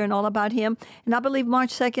and hearing all about him. And I believe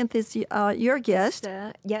March 2nd is your guest.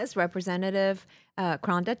 Yes, Representative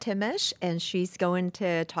Kronda Timish, and she's going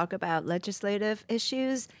to talk about legislative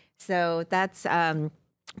issues. So that's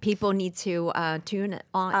people need to tune in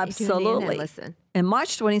and listen. And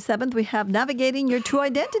March 27th, we have Navigating Your True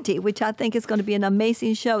Identity, which I think is going to be an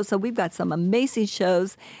amazing show. So we've got some amazing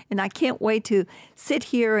shows, and I can't wait to sit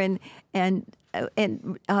here and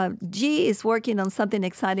G is working on something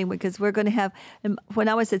exciting because we're going to have, when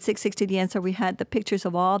I was at 660 The Answer, we had the pictures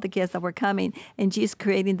of all the guests that were coming, and G is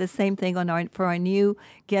creating the same thing for our new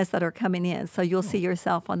guests that are coming in. So you'll see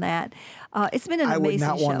yourself on that. It's been an amazing show.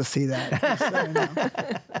 I would not want to see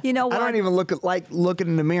that. You know what? I don't even looking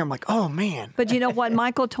in the mirror. I'm like, oh, man. But you know what?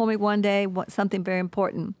 Michael told me one day something very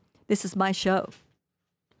important. This is my show.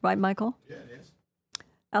 Right, Michael? Yeah, it is.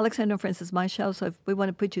 Alexandra Friends is my show, so if we want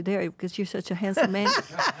to put you there because you're such a handsome man,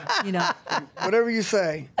 you know. Whatever you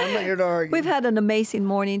say. I'm not here to argue. We've had an amazing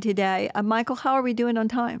morning today. Michael, how are we doing on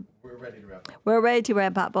time? We're ready to wrap up. We're ready to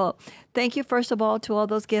wrap up. Well, thank you, first of all, to all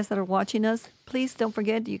those guests that are watching us. Please don't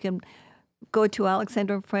forget, you can go to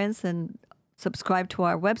Alexandra Friends and subscribe to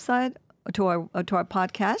our website, to our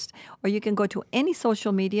podcast, or you can go to any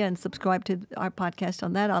social media and subscribe to our podcast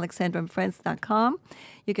on that, alexandranfriends.com.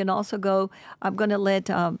 You can also go, I'm going to let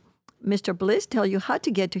Mr. Bliss tell you how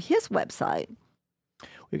to get to his website.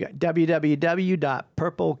 We got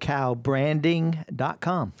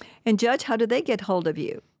www.purplecowbranding.com. And Judge, how do they get hold of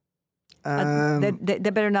you? They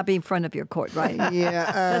better not be in front of your court, right?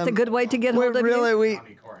 Yeah. That's a good way to get hold of you?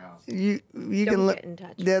 You Don't can get in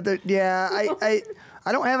touch.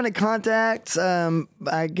 I don't have any contacts.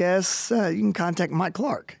 I guess you can contact Mike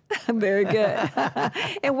Clark. Very good.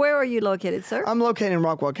 And where are you located, sir? I'm located in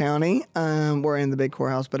Rockwall County. We're in the big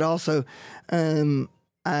courthouse, but also I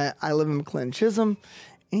live in McLean Chisholm,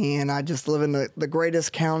 and I just live in the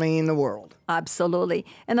greatest county in the world. Absolutely.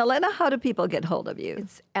 And Elena, how do people get hold of you?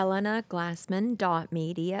 It's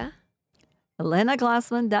ElenaGlassman.media.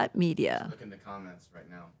 ElenaGlassman.media. Look in the comments right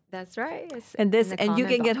now. That's right. It's And in the you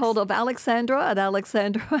can comment get hold box. of Alexandra at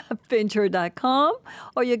alexandrafincher.com,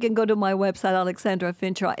 or you can go to my website, Alexandra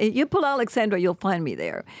Fincher. If you pull Alexandra, you'll find me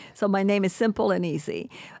there. So my name is simple and easy.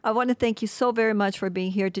 I want to thank you so very much for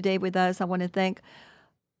being here today with us. I want to thank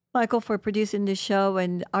Michael for producing this show,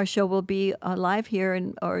 and our show will be live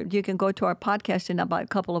here, or you can go to our podcast in about a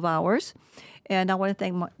couple of hours. And I want to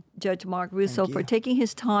thank Judge Mark Russo for taking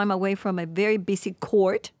his time away from a very busy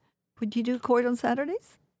court. Would you do court on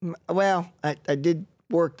Saturdays? Well, I did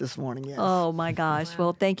work this morning, yes. Oh, my gosh.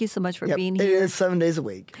 Well, thank you so much for being It here. is 7 days a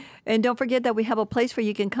week. And don't forget that we have a place where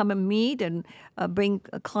you can come and meet and bring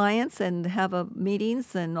clients and have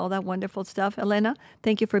meetings and all that wonderful stuff. Elena,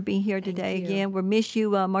 thank you for being here today again. We miss you,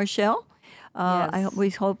 Marshall. Yes. We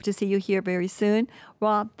hope to see you here very soon.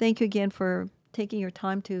 Rob, thank you again for taking your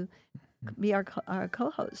time to be our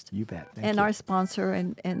co-host. You bet. Thank and you. our sponsor,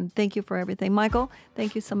 and thank you for everything. Michael,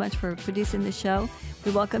 thank you so much for producing the show.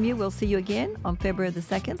 We welcome you. We'll see you again on February the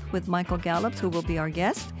 2nd with Michael Gallups, who will be our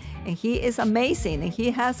guest. And he is amazing, and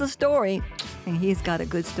he has a story, and he's got a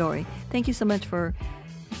good story. Thank you so much for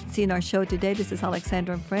seeing our show today. This is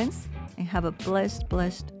Alexandra and Friends, and have a blessed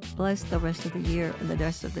the rest of the year and the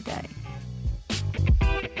rest of the day.